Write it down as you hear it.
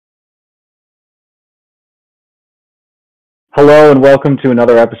Hello and welcome to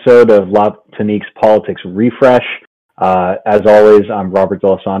another episode of La Tanique's Politics Refresh. As always, I'm Robert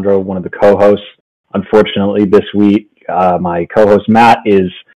D'Alessandro, one of the co-hosts. Unfortunately, this week, my co-host Matt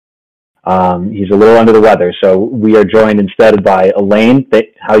is he's a little under the weather, so we are joined instead by Elaine.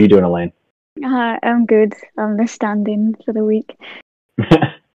 How are you doing, Elaine? I'm good. I'm the stand-in for the week.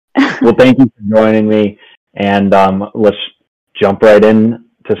 Well, thank you for joining me, and let's jump right in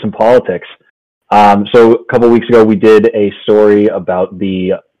to some politics. So a couple of weeks ago, we did a story about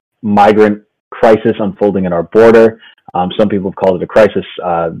the migrant crisis unfolding at our border. Some people have called it a crisis.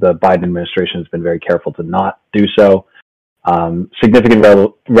 The Biden administration has been very careful to not do so. Significant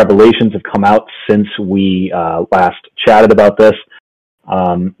revelations have come out since we last chatted about this.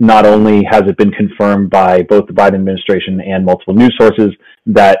 Not only has it been confirmed by both the Biden administration and multiple news sources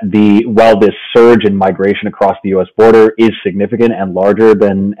that while this surge in migration across the U.S. border is significant and larger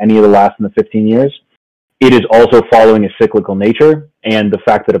than any of the last in the 15 years, it is also following a cyclical nature. And the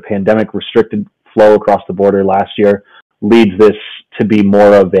fact that a pandemic restricted flow across the border last year leads this to be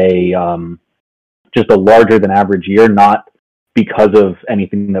more of just a larger than average year, not because of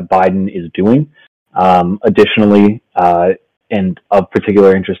anything that Biden is doing. Additionally, and of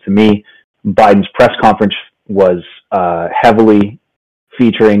particular interest to me, Biden's press conference was heavily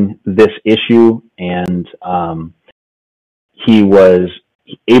featuring this issue, and he was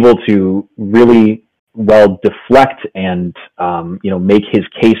able to really well deflect and make his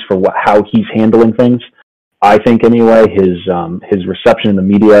case for how he's handling things. I think anyway, his reception in the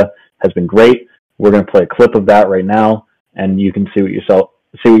media has been great. We're going to play a clip of that right now, and you can see what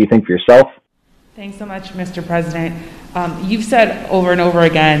you think for yourself. Thanks so much, Mr. President. You've said over and over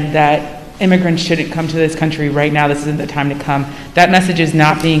again that immigrants shouldn't come to this country right now. This isn't the time to come. That message is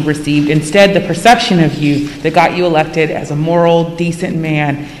not being received. Instead, the perception of you that got you elected as a moral, decent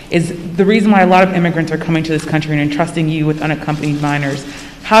man is the reason why a lot of immigrants are coming to this country and entrusting you with unaccompanied minors.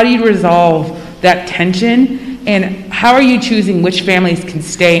 How do you resolve that tension? And how are you choosing which families can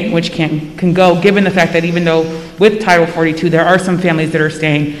stay and which can go, given the fact that even though with Title 42, there are some families that are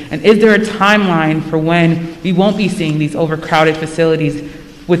staying? And is there a timeline for when we won't be seeing these overcrowded facilities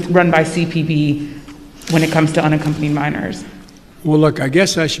run by CPB when it comes to unaccompanied minors? Well, look, I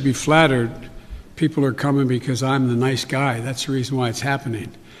guess I should be flattered. People are coming because I'm the nice guy. That's the reason why it's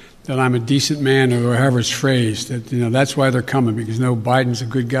happening. That I'm a decent man, or however it's phrased. That's why they're coming, because Biden's a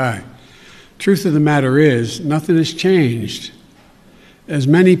good guy. Truth of the matter is, nothing has changed. As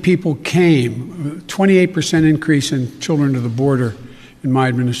many people came, 28% increase in children to the border in my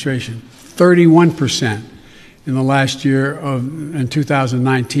administration, 31% in the last year in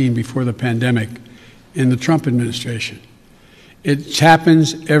 2019 before the pandemic in the Trump administration. It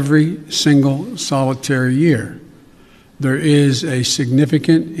happens every single solitary year. There is a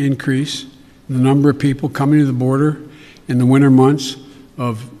significant increase in the number of people coming to the border in the winter months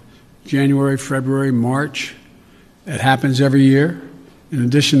of January, February, March. It happens every year. In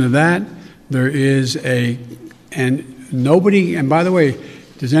addition to that, there is and by the way,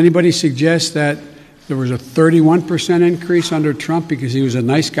 does anybody suggest that there was a 31% increase under Trump because he was a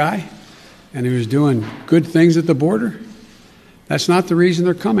nice guy and he was doing good things at the border? That's not the reason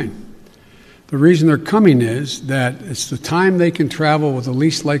they're coming. The reason they're coming is that it's the time they can travel with the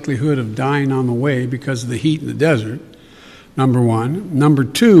least likelihood of dying on the way because of the heat in the desert, number one. Number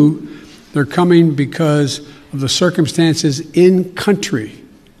two, they're coming because of the circumstances in country.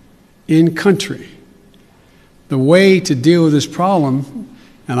 In country. The way to deal with this problem,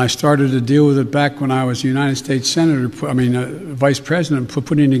 and I started to deal with it back when I was United States Vice President,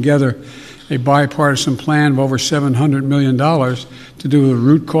 putting together a bipartisan plan of over $700 million to do with the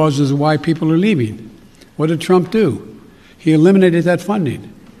root causes of why people are leaving. What did Trump do? He eliminated that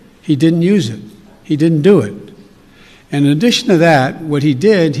funding. He didn't use it. He didn't do it. And in addition to that, what he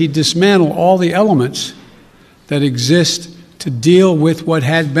did, he dismantled all the elements that exist to deal with what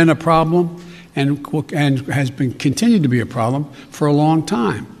had been a problem and has been continued to be a problem for a long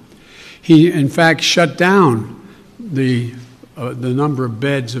time. He, in fact, shut down the number of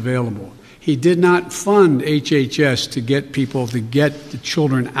beds available. He did not fund HHS to get the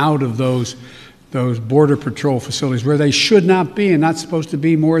children out of those Border Patrol facilities where they should not be and not supposed to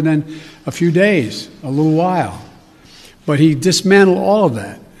be more than a few days, a little while. But he dismantled all of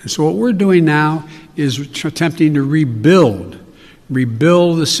that. And so what we're doing now is attempting to rebuild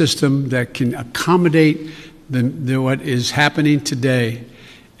the system that can accommodate what is happening today.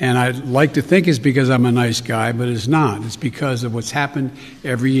 And I'd like to think it's because I'm a nice guy, but it's not. It's because of what's happened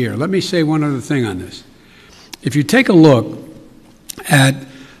every year. Let me say one other thing on this. If you take a look at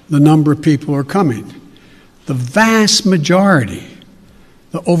the number of people who are coming, the vast majority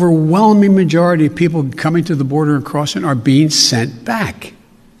The overwhelming majority of people coming to the border and crossing are being sent back.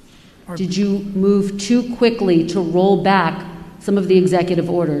 Did you move too quickly to roll back some of the executive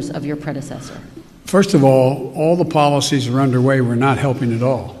orders of your predecessor? First of all the policies that are underway were not helping at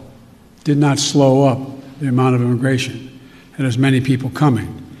all. Did not slow up the amount of immigration and as many people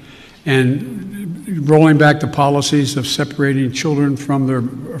coming. And rolling back the policies of separating children from their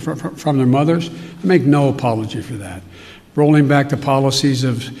mothers, I make no apology for that. Rolling back the policies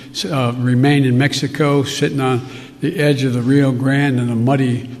of remain in Mexico, sitting on the edge of the Rio Grande in a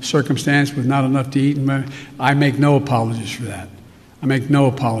muddy circumstance with not enough to eat, I make no apologies for that. I make no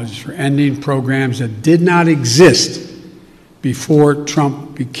apologies for ending programs that did not exist before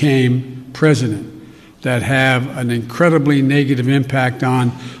Trump became president, that have an incredibly negative impact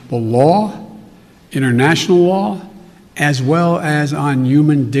on the law, international law, as well as on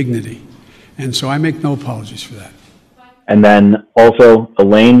human dignity. And so I make no apologies for that. And then also,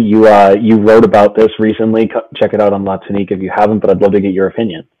 Elaine, you wrote about this recently. Check it out on Latinique if you haven't, but I'd love to get your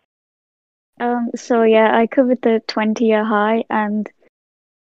opinion. So yeah, I covered the 20-year high, and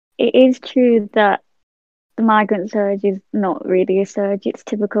it is true that the migrant surge is not really a surge. It's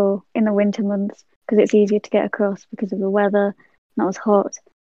typical in the winter months because it's easier to get across because of the weather, not as hot.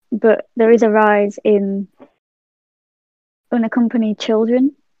 But there is a rise in unaccompanied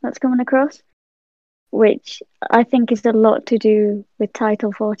children that's coming across, which I think is a lot to do with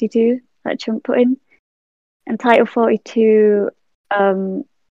Title 42 that Trump put in. And Title 42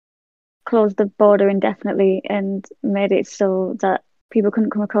 closed the border indefinitely and made it so that people couldn't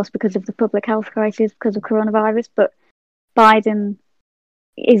come across because of the public health crisis, because of coronavirus. But Biden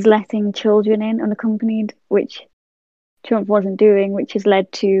is letting children in unaccompanied, which Trump wasn't doing, which has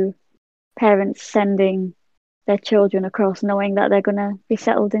led to parents sending their children across knowing that they're going to be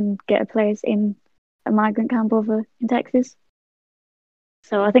settled and get a place in a migrant camp over in Texas.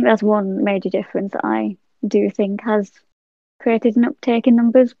 So I think that's one major difference that I do think has created an uptake in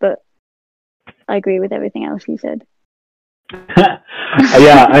numbers, but I agree with everything else you said.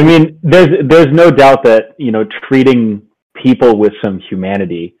 Yeah, I mean, there's no doubt that, treating people with some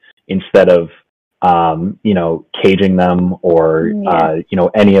humanity instead of, caging them or,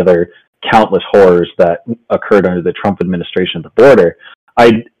 any other countless horrors that occurred under the Trump administration at the border.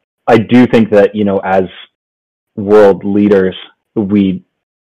 I do think that, as world leaders, we,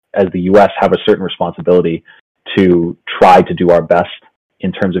 as the U.S., have a certain responsibility to try to do our best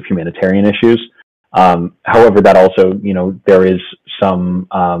in terms of humanitarian issues. However, that also, there is some,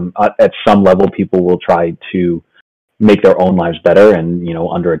 at some level, people will try to make their own lives better. And,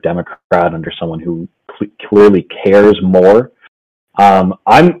 under a Democrat, under someone who clearly cares more.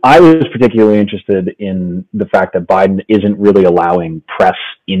 I was particularly interested in the fact that Biden isn't really allowing press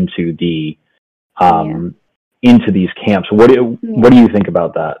into the, into these camps. What do you think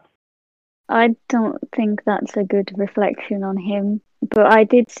about that? I don't think that's a good reflection on him, but I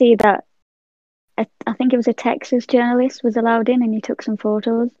did see that I think it was a Texas journalist was allowed in and he took some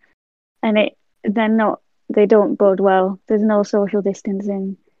photos, and they don't bode well. There's no social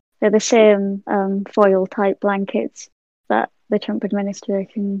distancing. They're the same foil type blankets that the Trump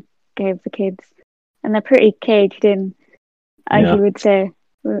administration gave the kids, and they're pretty caged in, as you would say.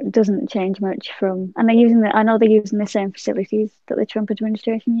 It doesn't change much from, and I know they're using the same facilities that the Trump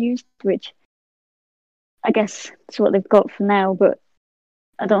administration used, which I guess is what they've got for now, but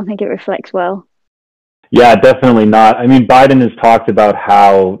I don't think it reflects well. Yeah, definitely not. I mean, Biden has talked about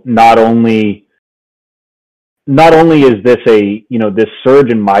how not only is this this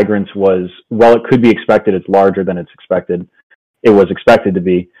surge in migrants was, well, it could be expected, it's larger than it was expected to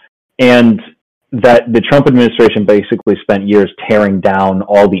be, and that the Trump administration basically spent years tearing down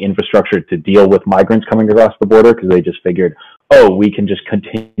all the infrastructure to deal with migrants coming across the border because they just figured, we can just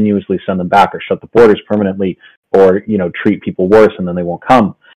continuously send them back or shut the borders permanently or, treat people worse and then they won't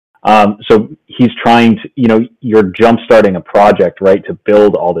come. So he's trying to, you're jumpstarting a project, right, to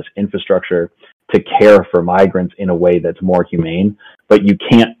build all this infrastructure to care for migrants in a way that's more humane, but you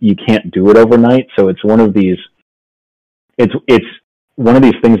can't do it overnight. So it's one of these, it's one of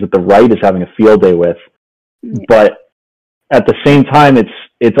these things that the right is having a field day with, but at the same time,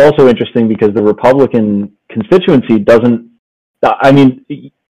 it's also interesting because the Republican constituency doesn't, I mean,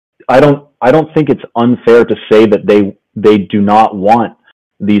 I don't think it's unfair to say that they do not want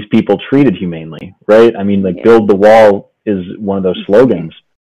these people treated humanely, right? I mean, build the wall is one of those slogans.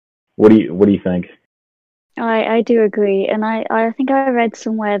 What do you think? I do agree, and I think I read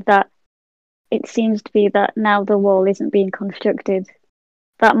somewhere that it seems to be that now the wall isn't being constructed.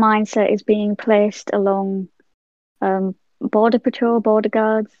 That mindset is being placed along border patrol, border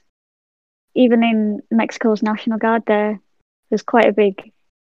guards. Even in Mexico's National Guard, there's quite a big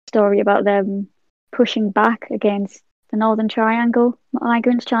story about them pushing back against the Northern Triangle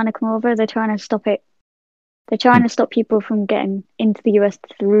migrants trying to come over. They're trying to stop it. They're trying to stop people from getting into the US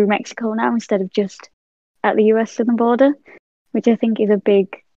through Mexico now instead of just at the US southern border, which I think is a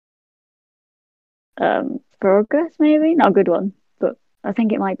big progress, maybe. Not a good one, but I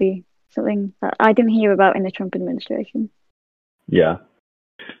think it might be something that I didn't hear about in the Trump administration. Yeah.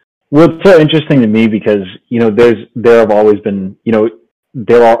 Well, it's so interesting to me because, there have always been,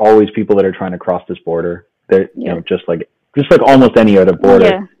 there are always people that are trying to cross this border. There, just like almost any other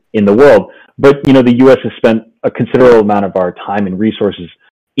border in the world. But, the U.S. has spent a considerable amount of our time and resources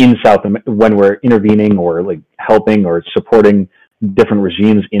in when we're intervening or like helping or supporting different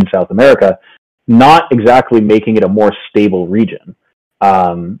regimes in South America, not exactly making it a more stable region.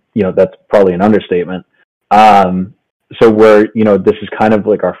 That's probably an understatement. So this is kind of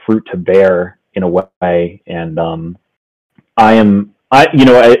like our fruit to bear in a way. And,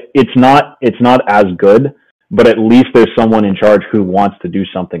 it's not as good, but at least there's someone in charge who wants to do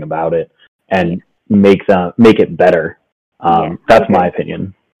something about it and make it better. That's my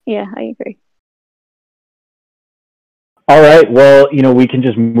opinion. Yeah, I agree. All right. Well, we can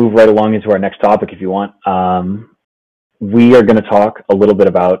just move right along into our next topic if you want. We are going to talk a little bit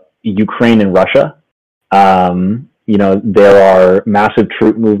about Ukraine and Russia. There are massive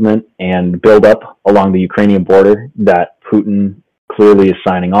troop movement and buildup along the Ukrainian border that Putin clearly is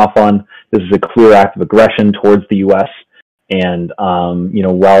signing off on. This is a clear act of aggression towards the U.S. And,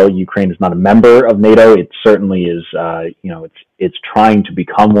 while Ukraine is not a member of NATO, it certainly is, it's trying to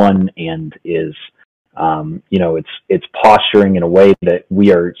become one and is, it's posturing in a way that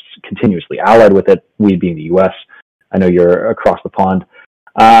we are continuously allied with it, we being the U.S. I know you're across the pond.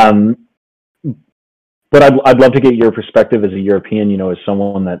 But I'd love to get your perspective as a European, as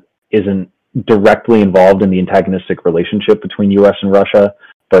someone that isn't directly involved in the antagonistic relationship between U.S. and Russia,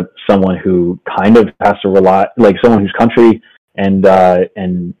 but someone who kind of has to rely, like someone whose country and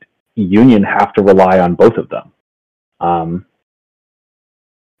union have to rely on both of them.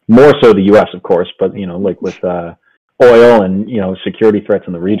 More so the U.S., of course, but, like with oil and, security threats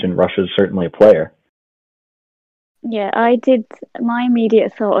in the region, Russia is certainly a player. Yeah, my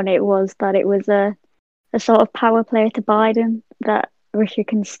immediate thought on it was that it was a sort of power play to Biden, that Russia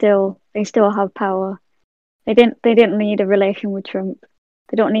they still have power. They didn't need a relation with Trump.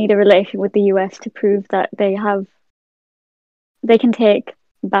 They don't need a relation with the US to prove that they can take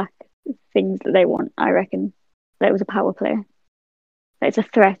back things that they want. I reckon that it was a power play. That it's a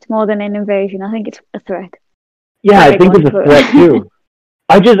threat more than an invasion. I think it's a threat. Yeah, I think it's a threat too.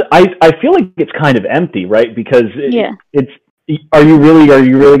 I feel like it's kind of empty, right? Because are you really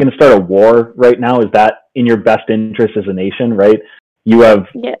going to start a war right now? Is that in your best interest as a nation, right? You have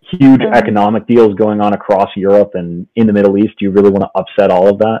huge economic deals going on across Europe and in the Middle East. Do you really want to upset all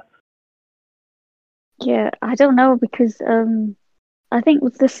of that? Yeah, I don't know, because I think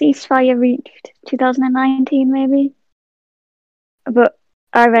the ceasefire reached 2019 maybe. But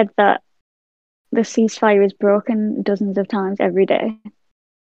I read that the ceasefire is broken dozens of times every day.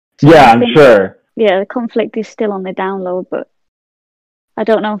 So I'm sure. Yeah, the conflict is still on the down low, but I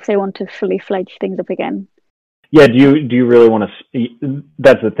don't know if they want to fully fledge things up again. Yeah, do you really want to?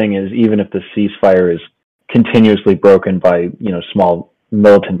 That's the thing, is even if the ceasefire is continuously broken by small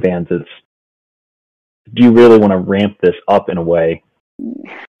militant bands, do you really want to ramp this up in a way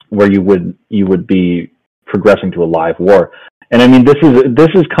where you would be progressing to a live war? And I mean, this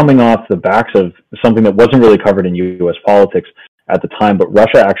is coming off the backs of something that wasn't really covered in U.S. politics at the time, but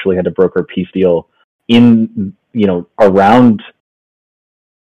Russia actually had to broker a peace deal in around.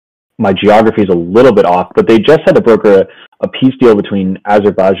 My geography is a little bit off, but they just had to broker a peace deal between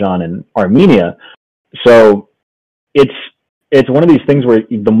Azerbaijan and Armenia. So it's one of these things where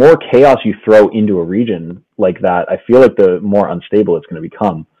the more chaos you throw into a region like that, I feel like the more unstable it's going to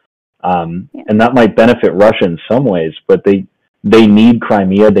become. And that might benefit Russia in some ways, but they need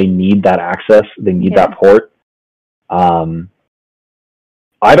Crimea. They need that access. They need that port. I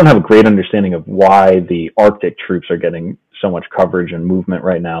don't have a great understanding of why the Arctic troops are getting so much coverage and movement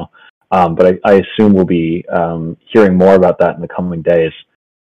right now. But I assume we'll be hearing more about that in the coming days.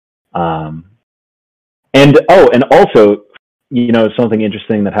 And also, something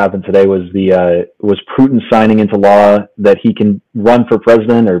interesting that happened today was was Putin signing into law that he can run for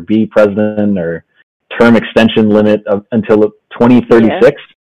president or be president, or term extension limit until 2036.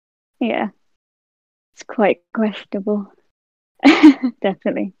 Yeah, it's quite questionable.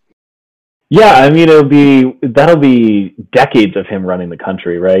 Definitely. Yeah, I mean, that'll be decades of him running the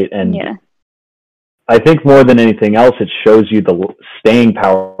country, right? And I think more than anything else, it shows you the staying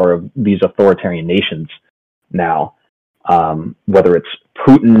power of these authoritarian nations now, whether it's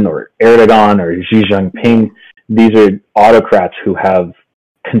Putin or Erdogan or Xi Jinping. These are autocrats who have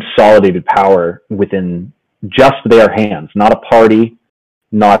consolidated power within just their hands, not a party,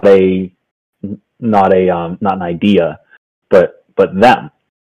 not an idea, but them.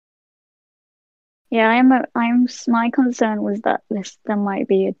 Yeah, my concern was that there might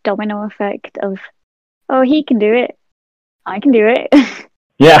be a domino effect of, oh, he can do it, I can do it.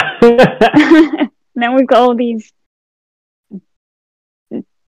 Yeah. Then we've got all these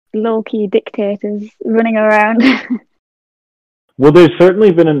low-key dictators running around. Well, there's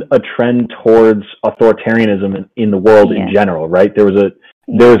certainly been a trend towards authoritarianism in the world in general, right? There was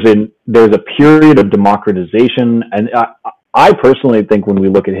a period of democratization, and I personally think when we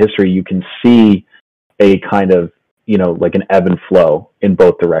look at history, you can see a kind of, like an ebb and flow in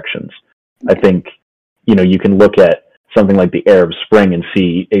both directions. I think, you can look at something like the Arab Spring and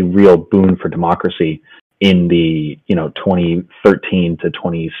see a real boon for democracy in the 2013 to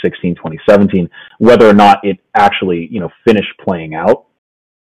 2016, 2017. Whether or not it actually finished playing out,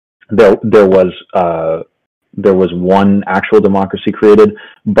 there was one actual democracy created,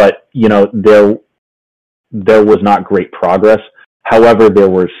 but there was not great progress. However, there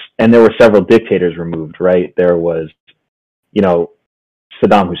were several dictators removed, right? There was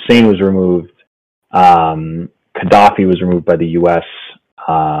Saddam Hussein was removed, Gaddafi was removed by the US.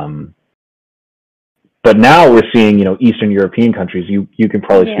 But now we're seeing, Eastern European countries, you can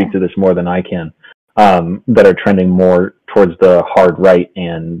probably speak to this more than I can, that are trending more towards the hard right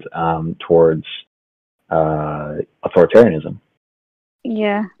and towards authoritarianism.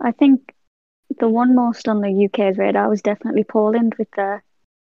 Yeah, I think the one most on the UK's radar was definitely Poland with I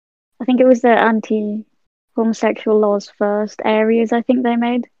think it was the anti-homosexual laws first areas I think they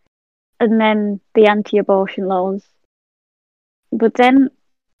made, and then the anti-abortion laws. But then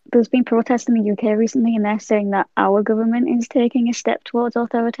there's been protests in the UK recently, and they're saying that our government is taking a step towards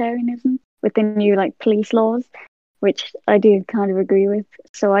authoritarianism with the new police laws, which I do kind of agree with.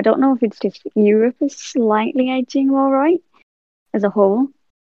 So I don't know if it's just Europe is slightly edging more right as a whole,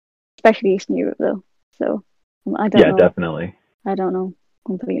 especially Eastern Europe though. So I don't know. Yeah, definitely. I don't know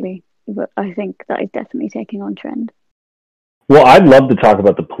completely, but I think that is definitely taking on trend. Well, I'd love to talk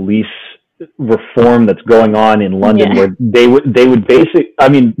about the police reform that's going on in London, where they would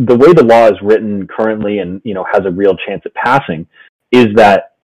the way the law is written currently and has a real chance at passing is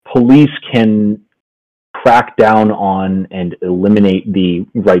that police can crack down on and eliminate the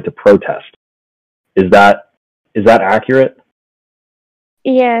right to protest. Is that accurate?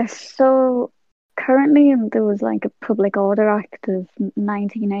 Yeah, so currently there was a Public Order Act of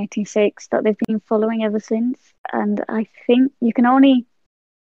 1986 that they've been following ever since, and I think you can only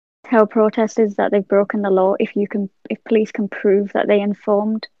tell protesters that they've broken the law if police can prove that they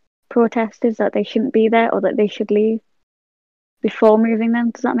informed protesters that they shouldn't be there or that they should leave before moving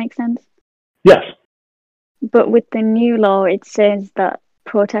them. Does that make sense? Yes. But with the new law, it says that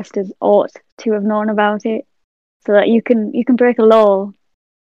protesters ought to have known about it, so that you can break a law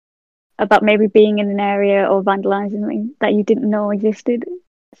about maybe being in an area or vandalizing something that you didn't know existed.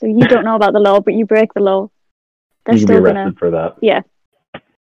 So you don't know about the law, but you break the law. They're you can still be arrested for that. Yeah.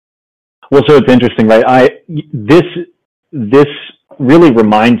 Well, so it's interesting, right? This really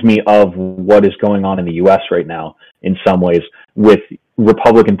reminds me of what is going on in the U.S. right now, in some ways, with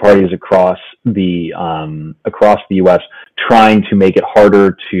Republican parties across the U.S. trying to make it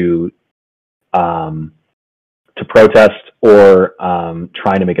harder to protest or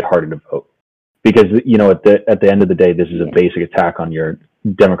trying to make it harder to vote, because at the end of the day, this is a basic attack on your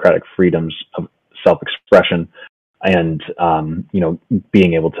democratic freedoms of self-expression and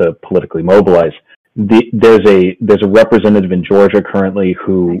being able to politically mobilize. There's a representative in Georgia currently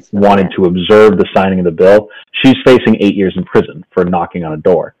who wanted to observe the signing of the bill. She's facing 8 years in prison for knocking on a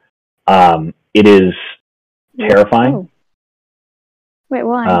door. It is terrifying. Oh. Wait,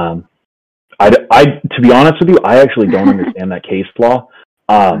 why? I to be honest with you, I actually don't understand that case law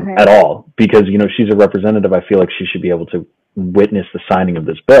at all, because she's a representative. I feel like she should be able to witness the signing of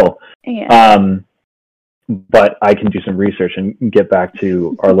this bill. Yeah. But I can do some research and get back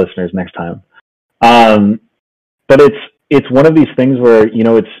to our listeners next time. But it's one of these things where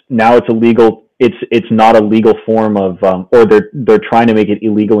it's illegal. It's not a legal form of, or they're trying to make it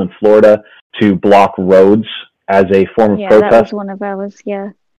illegal in Florida to block roads as a form of protest. Yeah, that was one of ours.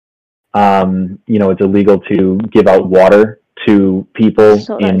 Yeah. It's illegal to give out water to people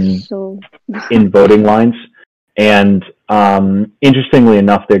in voting lines, and interestingly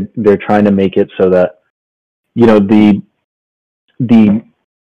enough, they're trying to make it so that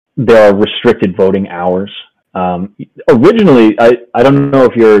there are restricted voting hours. Originally, I don't know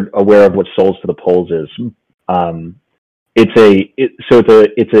if you're aware of what Souls to the Polls is,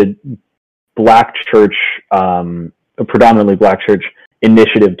 it's a black church, a predominantly black church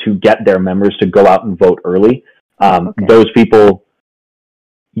initiative to get their members to go out and vote early. Okay. Those people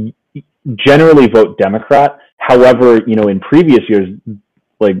generally vote Democrat. However, in previous years,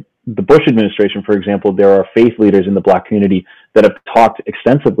 like the Bush administration, for example, there are faith leaders in the black community that have talked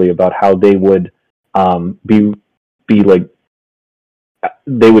extensively about how they would be like,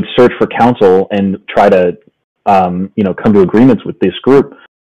 they would search for counsel and try to come to agreements with this group.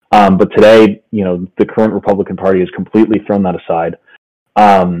 But today, the current Republican Party has completely thrown that aside.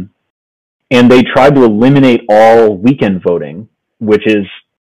 And they tried to eliminate all weekend voting, which is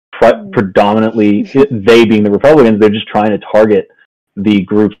predominantly, they being the Republicans, they're just trying to target the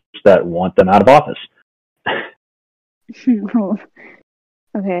groups that want them out of office.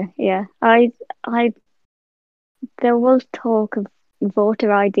 Okay, yeah. There was talk of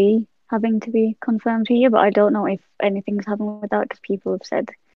voter ID having to be confirmed here, but I don't know if anything's happened with that, because people have said,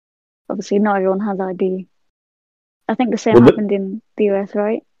 obviously, not everyone has ID. I think the same happened in the US,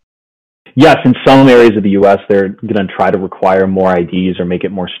 right? Yes, in some areas of the U.S., they're going to try to require more IDs or make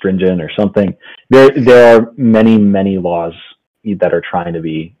it more stringent or something. There are many, many laws that are trying to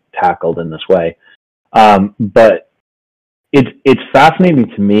be tackled in this way. But it's fascinating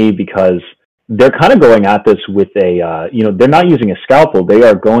to me because they're kind of going at this with a, they're not using a scalpel. They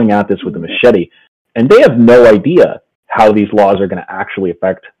are going at this with a machete. And they have no idea how these laws are going to actually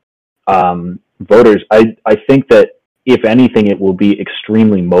affect voters. I think that, if anything, it will be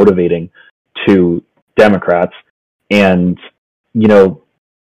extremely motivating to Democrats. And,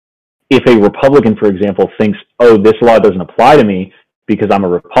 if a Republican, for example, thinks, oh, this law doesn't apply to me because I'm a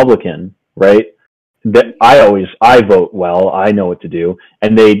Republican, right? That I vote well, I know what to do.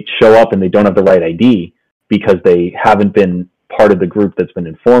 And they show up and they don't have the right ID because they haven't been part of the group that's been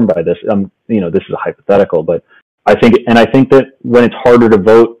informed by this. This is a hypothetical, but I think that when it's harder to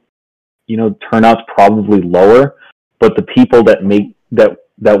vote, turnout's probably lower. But the people that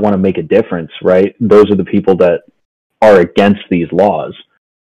want to make a difference, right? Those are the people that are against these laws.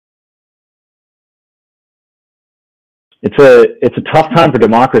 It's a tough time for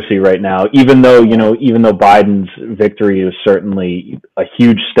democracy right now, even though Biden's victory is certainly a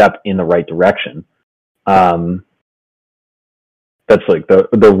huge step in the right direction. That's like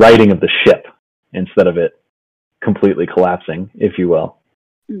the righting of the ship instead of it completely collapsing, if you will.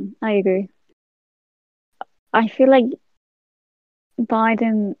 I agree. I feel like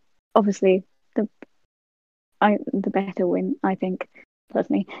Biden, obviously, the better win, I think,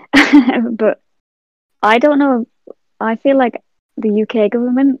 personally. But I don't know. I feel like the UK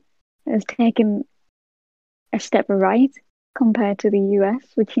government has taken a step right compared to the US,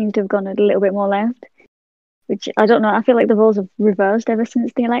 which seems to have gone a little bit more left. Which, I don't know, I feel like the roles have reversed ever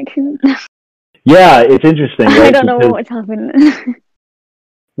since the election. Yeah, it's interesting. Right? I don't know what's happened.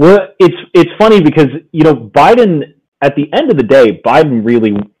 Well, it's funny because, Biden, at the end of the day, Biden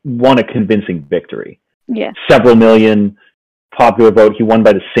really won a convincing victory. Yeah. Several million popular vote. He won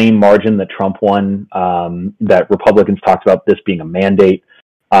by the same margin that Trump won, that Republicans talked about this being a mandate.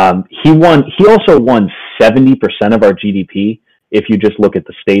 He also won 70% of our GDP. If you just look at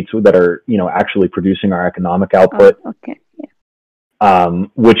the states that are, actually producing our economic output. Oh, okay. Yeah.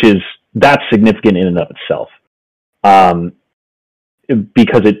 That's significant in and of itself.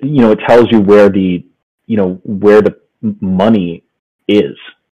 Because it tells you where the money is.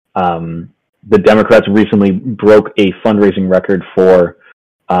 The Democrats recently broke a fundraising record for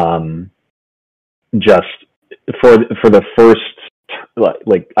just for the first,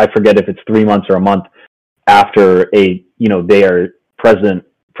 like, I forget if it's 3 months or a month after their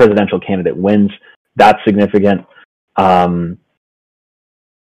presidential candidate wins. That's significant.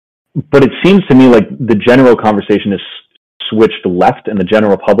 But it seems to me like the general conversation is switched left, and the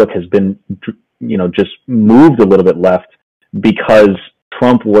general public has been, just moved a little bit left because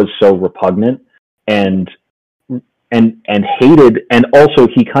Trump was so repugnant and hated, and also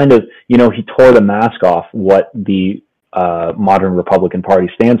he kind of, he tore the mask off what the modern Republican Party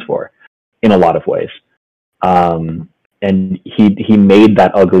stands for in a lot of ways. And he made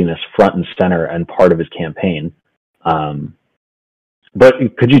that ugliness front and center and part of his campaign. But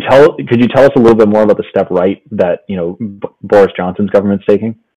could you tell us a little bit more about the step right that Boris Johnson's government's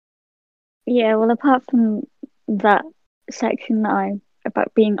taking? Yeah, well, apart from that section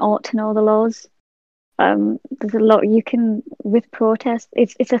about being ought to know the laws, there's a lot you can with protest.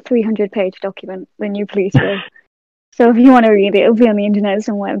 It's a 300-page document, the new police bill. So if you want to read it, it'll be on the internet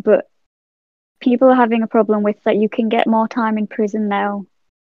somewhere. But people are having a problem with that. You can get more time in prison now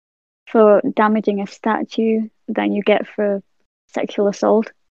for damaging a statue than you get for sexual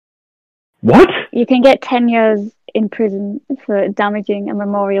assault. What? You can get 10 years in prison for damaging a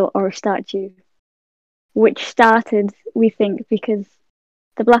memorial or a statue, which started, we think, because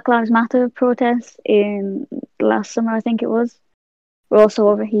the Black Lives Matter protests in last summer, I think it was, were also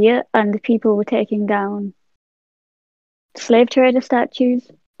over here, and the people were taking down slave trader statues,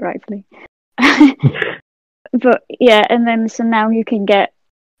 rightfully. But yeah, and then so now you can get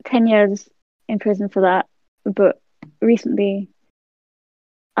 10 years in prison for that. But recently,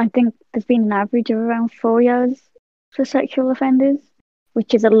 I think there's been an average of around 4 years for sexual offenders,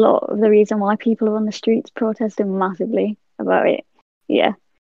 which is a lot of the reason why people are on the streets protesting massively about it. Yeah.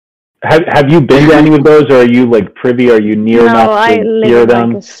 Have you been to any of those, or are you like privy? Are you near enough to I hear live in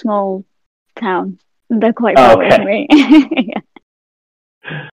them? like a small town. They're quite far away from me.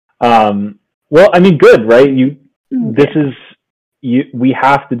 Yeah. Well, I mean, good, right? We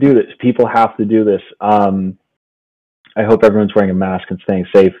have to do this. People have to do this. I hope everyone's wearing a mask and staying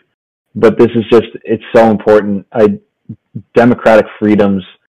safe. But this is it's so important. Democratic freedoms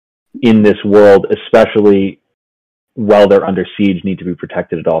in this world, especially while they're under siege, need to be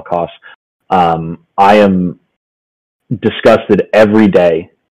protected at all costs. I am disgusted every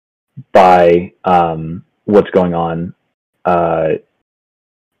day by what's going on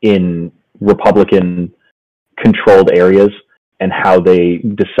in Republican-controlled areas and how they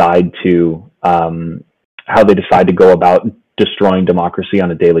decide to go about destroying democracy on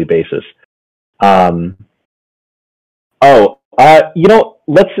a daily basis.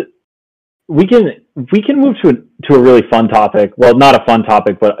 We can move to a really fun topic. Well, not a fun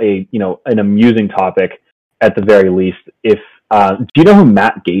topic, but an amusing topic at the very least. Do you know who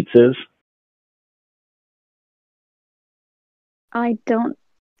Matt Gaetz is? I don't.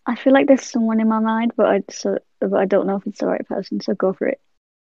 I feel like there's someone in my mind, but I don't know if it's the right person. So go for it.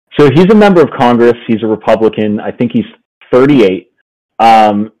 So he's a member of Congress. He's a Republican. I think he's 38.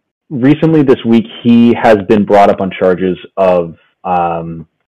 Recently this week, he has been brought up on charges of.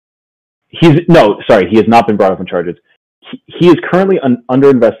 He has not been brought up on charges. He is currently under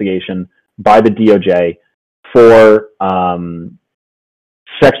investigation by the DOJ for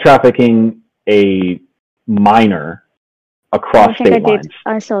sex trafficking a minor across state lines.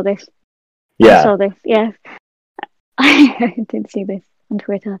 I saw this. Yeah. I saw this. Yeah. I did see this on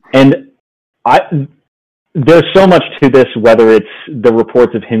Twitter. And there's so much to this, whether it's the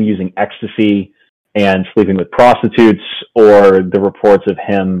reports of him using ecstasy and sleeping with prostitutes, or the reports of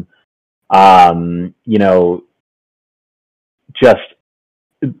him, just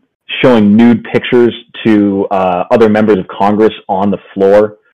showing nude pictures to other members of Congress on the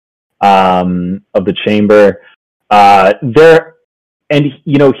floor of the chamber.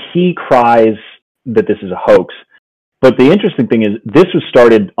 He cries that this is a hoax. But the interesting thing is, this was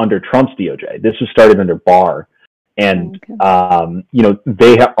started under Trump's DOJ. This was started under Barr, and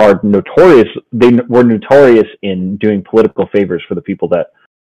they are notorious. They were notorious in doing political favors for the people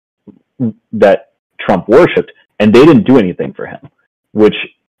that Trump worshipped, and they didn't do anything for him, which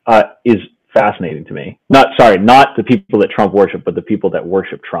is fascinating to me. Not the people that Trump worshipped, but the people that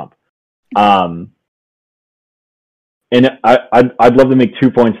worship Trump. And I'd love to make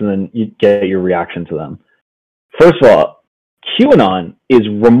 2 points and then you get your reaction to them. First of all, QAnon is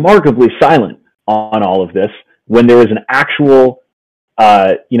remarkably silent on all of this when there is an actual,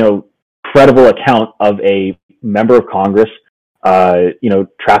 credible account of a member of Congress,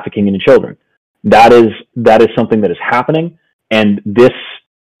 trafficking in children. That is something that is happening, and this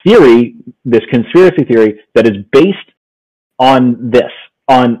conspiracy theory that is based on this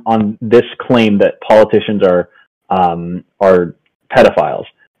claim that politicians are pedophiles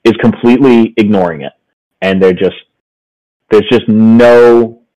is completely ignoring it. And there's just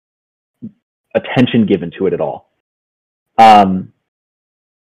no attention given to it at all. I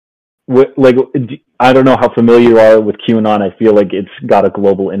don't know how familiar you are with QAnon. I feel like it's got a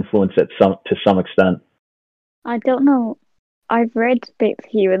global influence to some extent. I don't know. I've read bits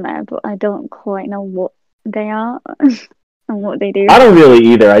here and there, but I don't quite know what they are and what they do. I don't really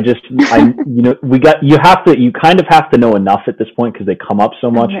either. You kind of have to know enough at this point because they come up so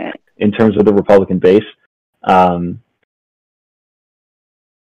much in terms of the Republican base. But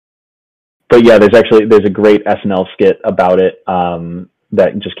yeah, there's a great SNL skit about it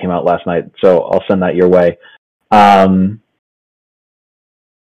that just came out last night, so I'll send that your way.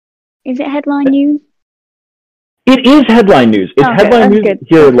 Is it headline news? It is headline news. It's headline news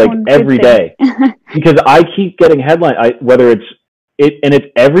here every day because I keep getting headline. Whether it's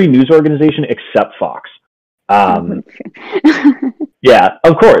every news organization except Fox. Yeah,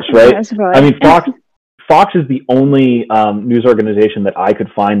 of course, right? Right. I mean, Fox is the only news organization that I could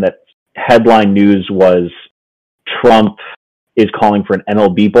find that headline news was Trump is calling for an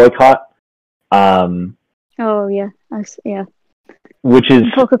MLB boycott. Oh yeah, yeah. which is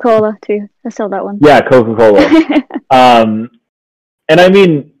Coca-Cola too. I saw that one. yeah, Coca-Cola. And I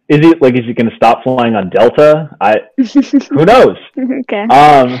mean, is he going to stop flying on Delta? Who knows? Okay.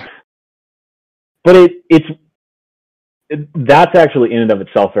 But that's actually in and of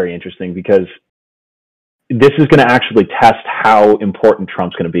itself very interesting, because this is going to actually test how important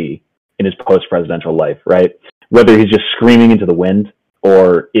Trump's going to be in his post-presidential life, right? Whether he's just screaming into the wind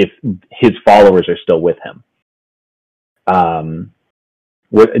or if his followers are still with him. Do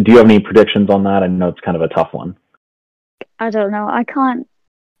you have any predictions on that? I know it's kind of a tough one. I don't know. I can't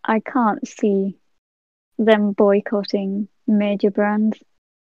see them boycotting major brands.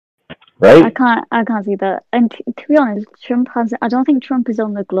 Right? I can't see that. And to be honest, I don't think Trump is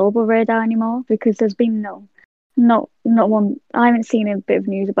on the global radar anymore, because there's been not one. I haven't seen a bit of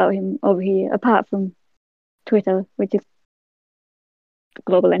news about him over here, apart from Twitter, which is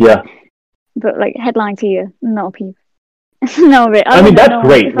global anyway. Yeah. But like headlines here, not a peep. No, but I mean, that's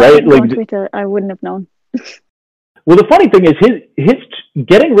great, if right? I like on Twitter, I wouldn't have known. Well, the funny thing is his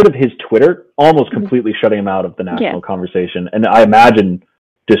getting rid of his Twitter almost completely shutting him out of the national conversation, and I imagine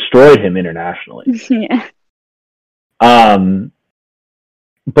destroyed him internationally. Yeah.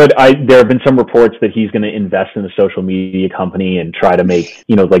 But there have been some reports that he's going to invest in a social media company and try to make,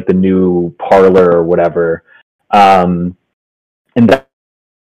 like the new Parler or whatever. And that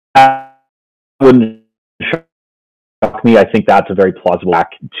wouldn't shock me. I think that's a very plausible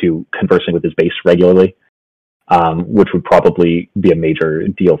back to conversing with his base regularly, which would probably be a major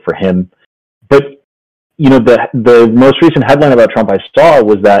deal for him. But the most recent headline about Trump I saw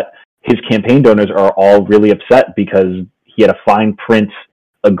was that his campaign donors are all really upset because he had a fine print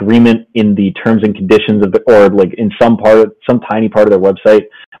agreement in the terms and conditions or like in some tiny part of their website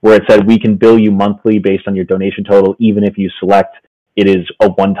where it said, we can bill you monthly based on your donation total, even if you select it is a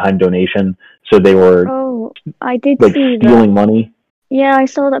one-time donation. So they were I did see stealing money. Yeah, I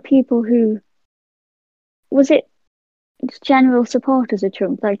saw that people who was it general supporters of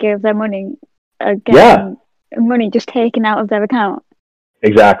Trump that gave their money money just taken out of their account.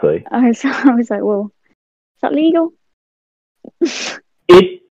 Exactly. I was like, well, is that legal?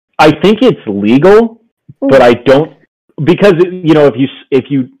 I think it's legal, but I don't, because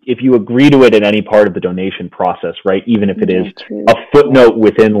if you agree to it in any part of the donation process, right? Even if it is a footnote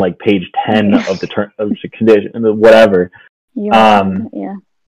within like page 10 of the term of the condition, whatever. Yeah.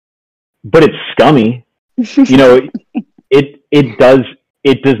 But it's scummy.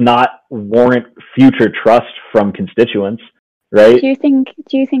 It does not warrant future trust from constituents, right? Do you think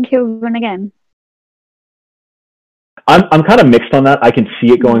he'll run again? I'm kind of mixed on that. I can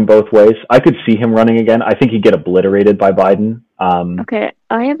see it going both ways. I could see him running again. I think he'd get obliterated by Biden. Okay,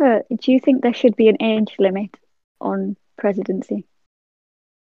 do you think there should be an age limit on presidency?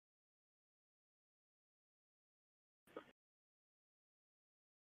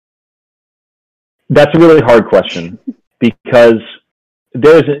 That's a really hard question because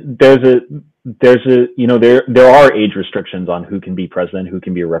there are age restrictions on who can be president, who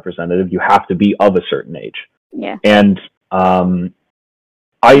can be a representative. You have to be of a certain age. Yeah. And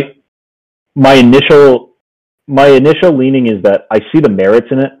my initial leaning is that I see the merits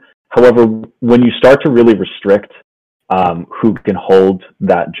in it. However, when you start to really restrict who can hold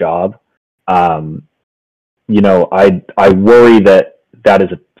that job, I worry that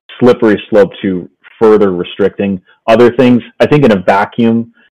is a slippery slope to further restricting other things. I think in a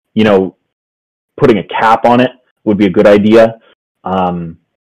vacuum, putting a cap on it would be a good idea.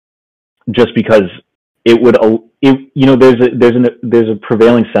 Just because it would, there's a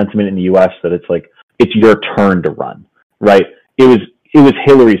prevailing sentiment in the U.S. that it's like, it's your turn to run, right? It was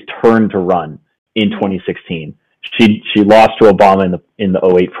Hillary's turn to run in 2016. She lost to Obama in the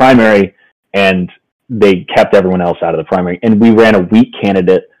 08 primary, and they kept everyone else out of the primary. And we ran a weak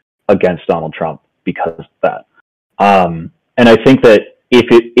candidate against Donald Trump because of that. And I think that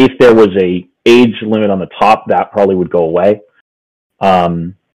if there was a age limit on the top, that probably would go away.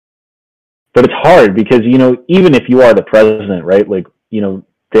 But it's hard because, even if you are the president, right? Like,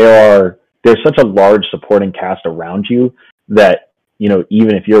 there's such a large supporting cast around you that,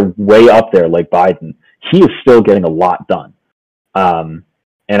 even if you're way up there like Biden, he is still getting a lot done. And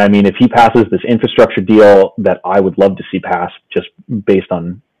I mean, if he passes this infrastructure deal that I would love to see passed just based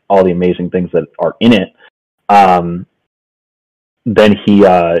on all the amazing things that are in it, then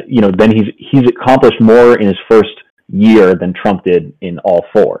he's accomplished more in his first year than Trump did in all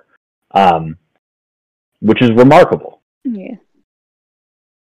four, which is remarkable. Yeah.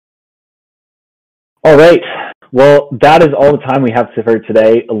 All right. Well, that is all the time we have for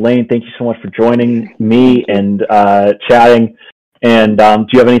today. Elaine, thank you so much for joining me and chatting. And do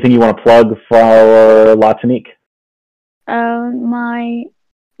you have anything you want to plug for Latinique? My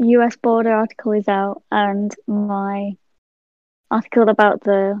US border article is out, and my article about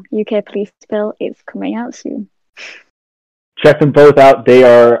the UK police bill is coming out soon. Check them both out. They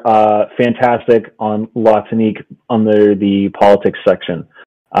are fantastic on Latinique under the politics section.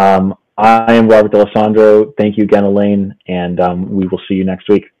 I am Robert D'Alessandro. Thank you again, Elaine, and we will see you next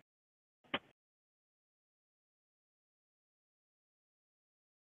week.